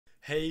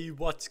Hey,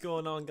 what's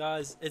going on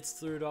guys? It's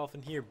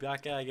therudolphin here,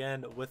 back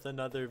again with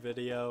another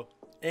video.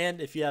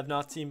 And if you have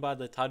not seen by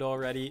the title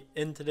already,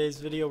 in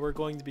today's video we're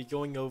going to be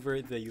going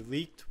over the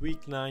leaked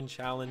week 9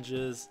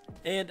 challenges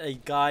and a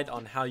guide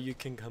on how you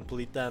can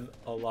complete them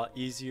a lot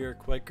easier,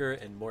 quicker,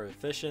 and more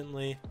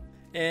efficiently.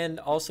 And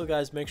also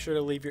guys, make sure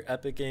to leave your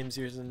Epic Games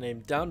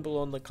username down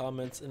below in the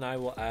comments and I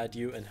will add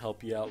you and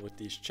help you out with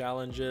these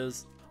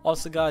challenges.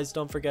 Also guys,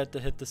 don't forget to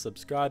hit the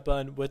subscribe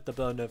button with the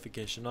bell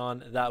notification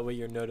on, that way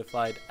you're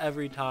notified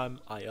every time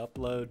I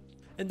upload.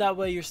 And that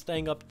way you're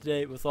staying up to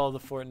date with all the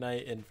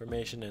Fortnite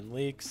information and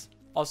leaks.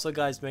 Also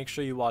guys, make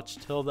sure you watch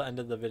till the end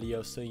of the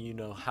video so you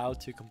know how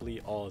to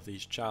complete all of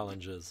these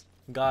challenges.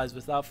 Guys,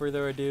 without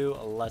further ado,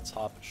 let's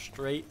hop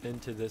straight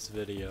into this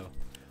video.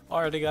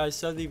 Alrighty guys,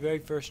 so the very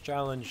first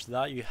challenge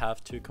that you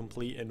have to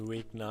complete in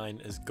week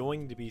 9 is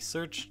going to be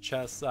search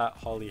chests at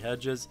Holly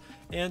Hedges,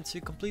 and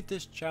to complete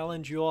this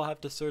challenge you all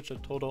have to search a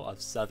total of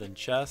 7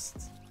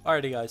 chests.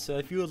 Alrighty guys, so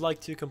if you would like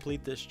to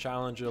complete this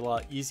challenge a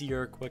lot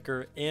easier,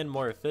 quicker, and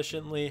more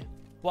efficiently,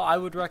 what I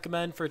would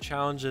recommend for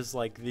challenges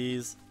like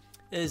these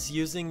is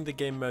using the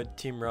game mode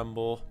Team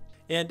Rumble.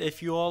 And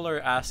if you all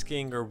are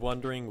asking or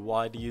wondering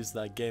why to use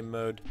that game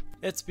mode,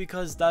 it's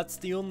because that's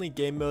the only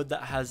game mode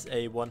that has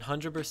a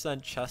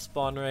 100% chest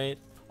spawn rate.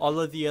 All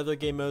of the other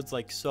game modes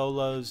like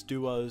solos,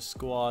 duos,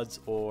 squads,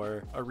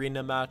 or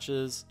arena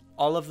matches,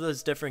 all of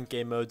those different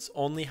game modes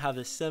only have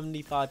a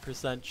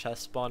 75%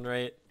 chest spawn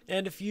rate.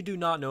 And if you do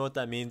not know what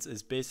that means,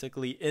 is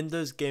basically in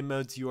those game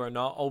modes you are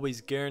not always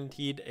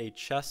guaranteed a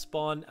chest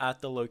spawn at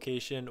the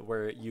location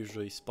where it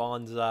usually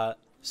spawns at.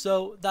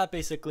 So that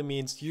basically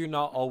means you're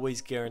not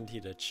always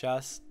guaranteed a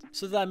chest.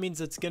 So that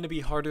means it's going to be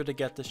harder to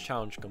get this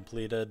challenge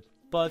completed.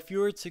 But if you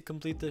were to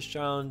complete this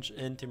challenge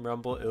in Team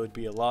Rumble, it would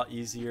be a lot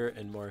easier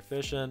and more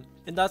efficient.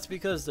 And that's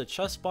because the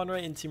chest spawn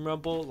rate in Team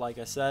Rumble, like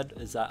I said,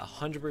 is at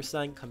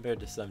 100%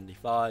 compared to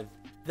 75.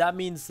 That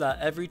means that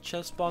every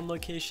chest spawn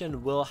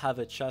location will have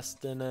a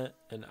chest in it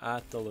and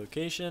at the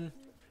location.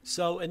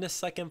 So in a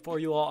second for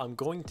you all, I'm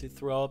going to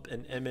throw up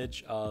an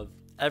image of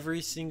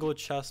every single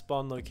chest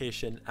spawn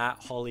location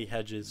at Holly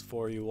Hedges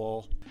for you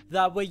all.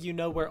 That way you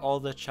know where all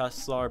the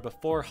chests are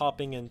before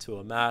hopping into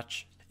a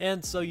match,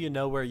 and so you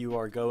know where you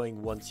are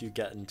going once you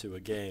get into a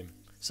game.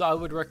 So I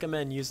would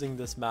recommend using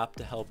this map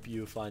to help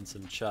you find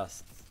some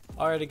chests.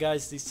 Alrighty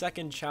guys, the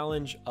second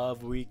challenge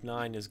of week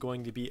 9 is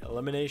going to be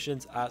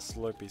eliminations at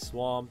Slurpy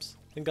Swamps.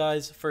 And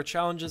guys, for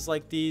challenges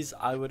like these,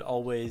 I would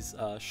always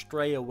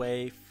stray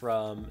away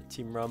from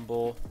Team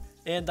Rumble.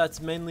 And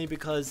that's mainly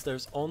because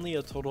there's only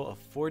a total of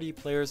 40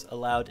 players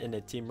allowed in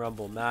a Team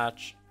Rumble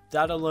match.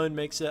 That alone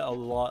makes it a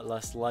lot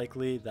less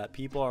likely that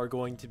people are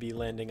going to be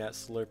landing at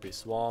Slurpy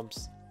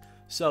Swamps.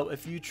 So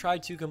if you try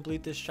to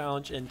complete this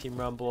challenge in Team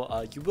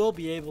Rumble, you will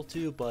be able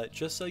to, but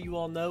just so you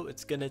all know,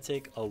 it's going to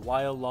take a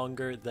while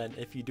longer than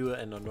if you do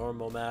it in a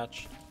normal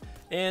match.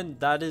 And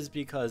that is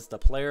because the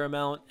player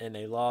amount in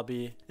a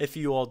lobby, if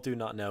you all do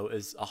not know,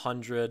 is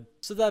 100.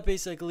 So that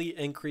basically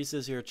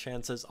increases your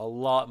chances a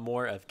lot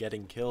more of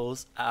getting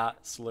kills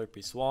at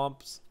Slurpy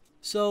Swamps.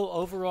 So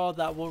overall,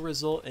 that will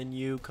result in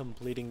you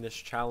completing this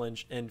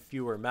challenge in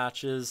fewer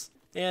matches.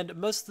 And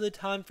most of the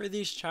time for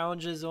these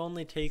challenges, it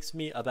only takes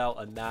me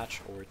about a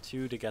match or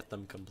 2 to get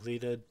them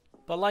completed.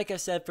 But like I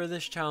said, for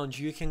this challenge,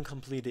 you can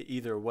complete it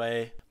either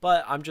way.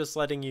 But I'm just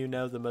letting you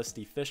know the most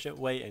efficient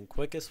way and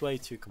quickest way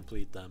to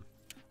complete them.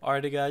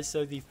 Alrighty guys,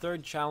 so the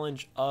third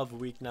challenge of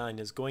week 9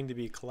 is going to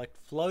be collect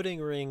floating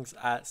rings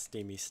at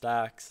Steamy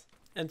Stacks.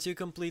 And to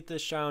complete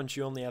this challenge,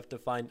 you only have to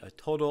find a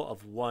total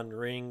of 1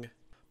 ring.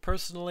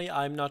 Personally,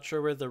 I'm not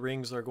sure where the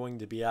rings are going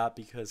to be at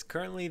because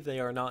currently they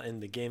are not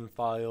in the game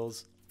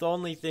files. The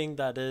only thing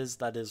that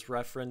is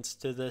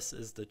referenced to this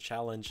is the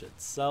challenge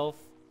itself.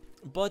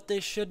 But they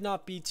should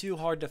not be too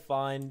hard to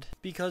find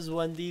because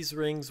when these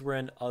rings were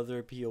in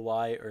other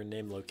POI or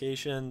name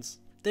locations,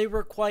 they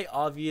were quite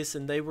obvious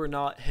and they were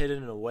not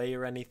hidden away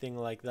or anything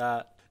like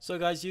that. So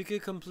guys, you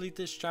could complete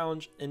this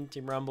challenge in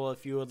Team Rumble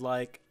if you would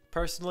like.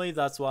 Personally,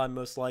 that's what I'm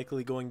most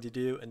likely going to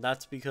do, and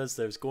that's because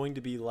there's going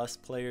to be less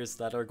players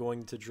that are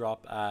going to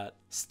drop at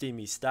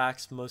Steamy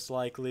Stacks most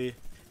likely.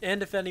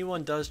 And if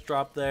anyone does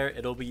drop there,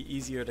 it'll be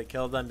easier to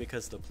kill them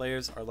because the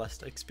players are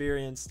less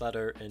experienced that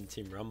are in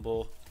Team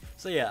Rumble.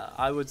 So yeah,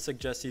 I would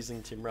suggest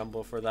using Team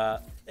Rumble for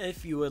that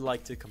if you would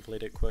like to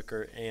complete it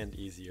quicker and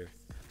easier.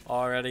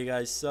 Alrighty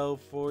guys, so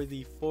for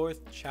the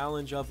fourth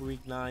challenge of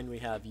week 9, we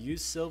have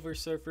use Silver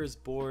Surfer's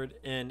board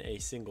in a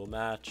single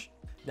match.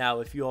 Now,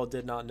 if you all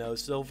did not know,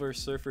 Silver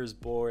Surfer's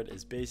board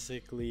is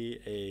basically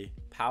a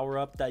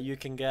power-up that you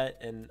can get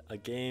in a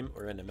game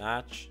or in a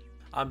match.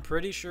 I'm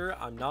pretty sure,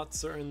 I'm not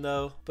certain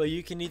though, but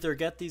you can either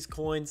get these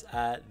coins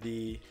at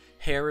the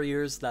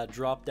Harriers that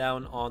drop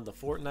down on the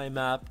Fortnite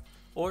map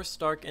or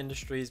Stark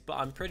Industries, but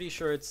I'm pretty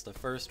sure it's the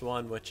first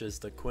one, which is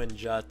the Quinn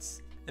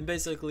Jets. And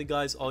basically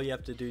guys, all you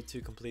have to do to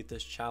complete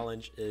this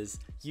challenge is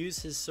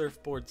use his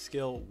surfboard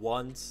skill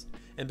once.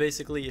 And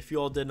basically, if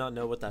you all did not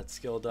know what that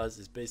skill does,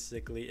 is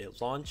basically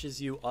it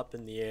launches you up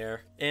in the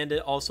air, and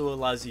it also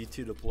allows you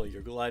to deploy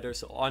your glider.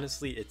 So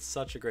honestly, it's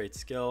such a great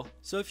skill.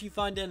 So if you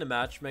find it in a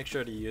match, make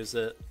sure to use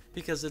it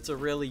because it's a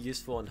really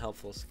useful and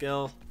helpful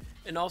skill.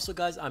 And also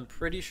guys, I'm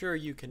pretty sure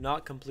you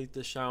cannot complete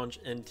this challenge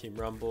in Team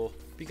Rumble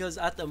because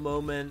at the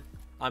moment,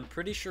 I'm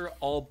pretty sure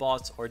all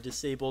bots are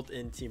disabled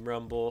in Team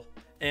Rumble,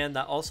 and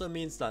that also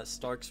means that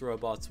Stark's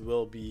robots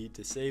will be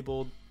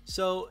disabled.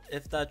 So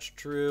if that's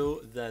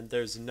true, then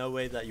there's no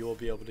way that you will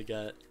be able to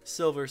get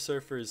Silver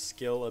Surfer's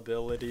skill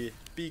ability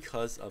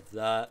because of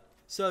that.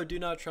 So do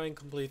not try and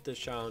complete this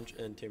challenge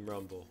in Team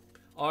Rumble.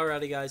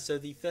 Alrighty guys, so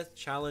the 5th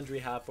challenge we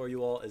have for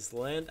you all is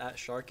land at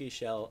Sharky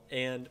Shell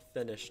and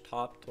finish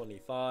top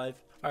 25.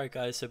 Alright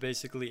guys, so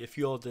basically if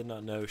you all did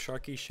not know,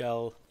 Sharky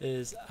Shell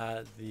is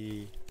at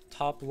the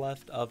top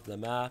left of the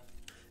map.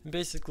 And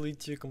basically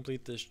to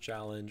complete this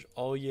challenge,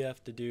 all you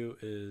have to do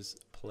is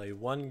play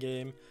one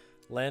game,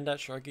 land at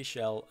Sharky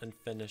Shell, and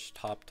finish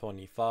top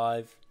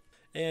 25,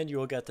 and you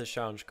will get the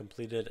challenge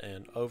completed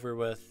and over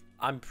with.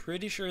 I'm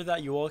pretty sure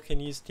that you all can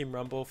use Team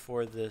Rumble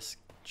for this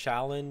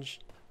challenge,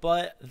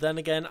 but then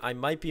again, I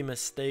might be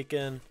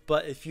mistaken.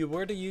 But if you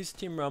were to use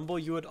Team Rumble,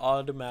 you would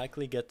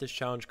automatically get this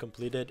challenge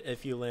completed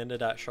if you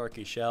landed at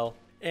Sharky Shell.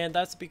 And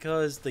that's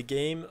because the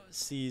game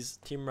sees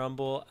Team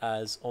Rumble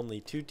as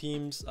only 2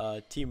 teams,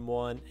 Team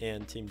 1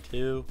 and Team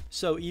 2.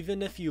 So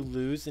even if you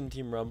lose in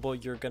Team Rumble,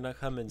 you're gonna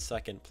come in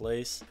 2nd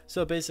place.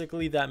 So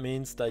basically that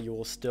means that you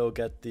will still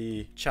get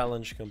the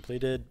challenge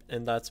completed,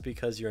 and that's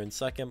because you're in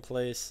 2nd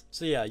place.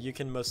 So yeah, you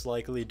can most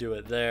likely do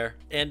it there.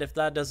 And if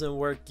that doesn't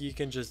work, you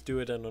can just do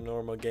it in a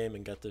normal game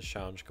and get this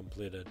challenge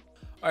completed.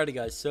 Alrighty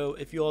guys, so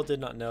if you all did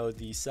not know,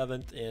 the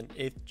 7th and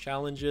 8th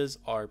challenges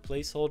are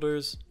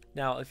placeholders.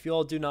 Now, if you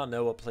all do not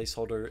know what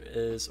placeholder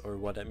is or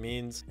what it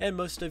means, and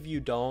most of you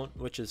don't,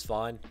 which is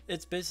fine,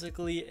 it's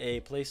basically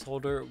a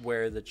placeholder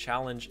where the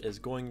challenge is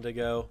going to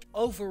go.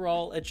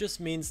 Overall, it just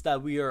means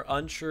that we are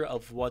unsure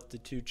of what the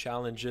 2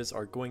 challenges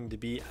are going to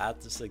be at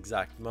this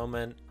exact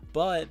moment.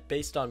 But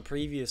based on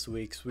previous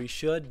weeks, we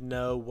should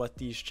know what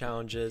these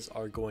challenges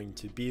are going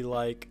to be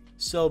like.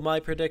 So my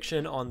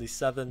prediction on the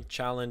 7th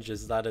challenge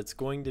is that it's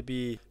going to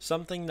be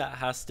something that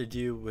has to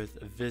do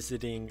with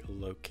visiting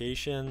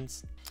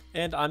locations.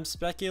 And I'm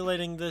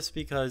speculating this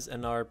because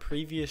in our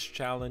previous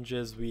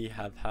challenges, we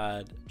have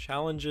had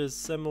challenges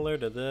similar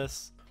to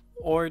this,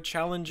 or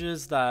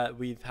challenges that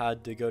we've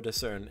had to go to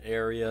certain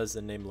areas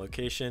and name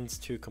locations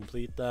to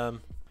complete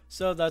them.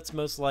 So that's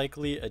most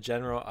likely a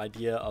general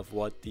idea of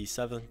what the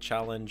 7th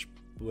challenge,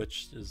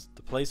 which is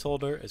the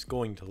placeholder, is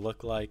going to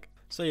look like.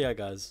 So yeah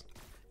guys,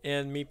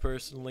 and me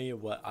personally,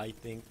 what I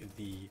think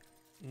the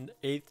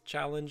 8th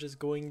challenge is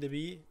going to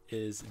be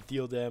is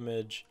deal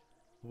damage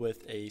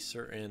with a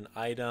certain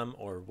item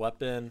or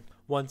weapon.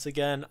 Once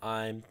again,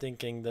 I'm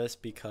thinking this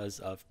because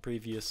of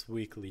previous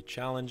weekly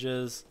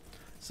challenges.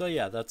 So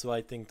yeah, that's what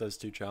I think those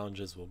 2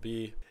 challenges will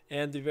be.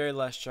 And the very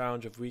last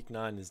challenge of week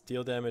 9 is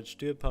deal damage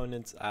to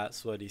opponents at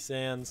Sweaty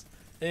Sands.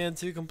 And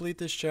to complete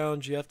this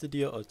challenge, you have to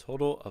deal a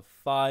total of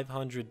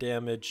 500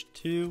 damage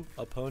to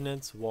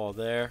opponents while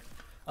there.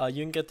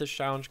 You can get this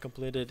challenge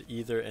completed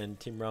either in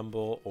Team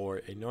Rumble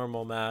or a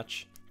normal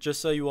match.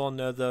 Just so you all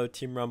know though,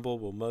 Team Rumble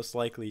will most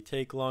likely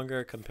take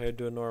longer compared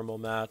to a normal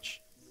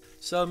match.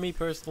 So me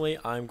personally,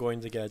 I'm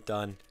going to get it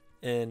done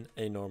in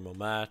a normal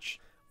match,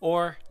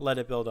 or let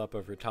it build up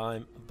over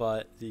time,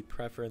 but the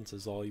preference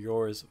is all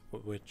yours,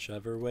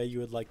 whichever way you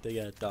would like to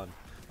get it done.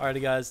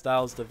 Alrighty guys, that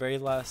was the very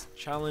last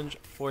challenge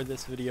for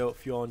this video.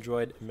 If you all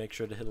enjoyed, make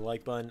sure to hit the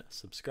like button,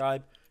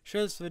 subscribe,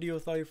 share this video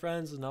with all your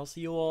friends, and I'll see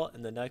you all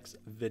in the next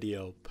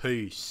video.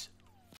 Peace.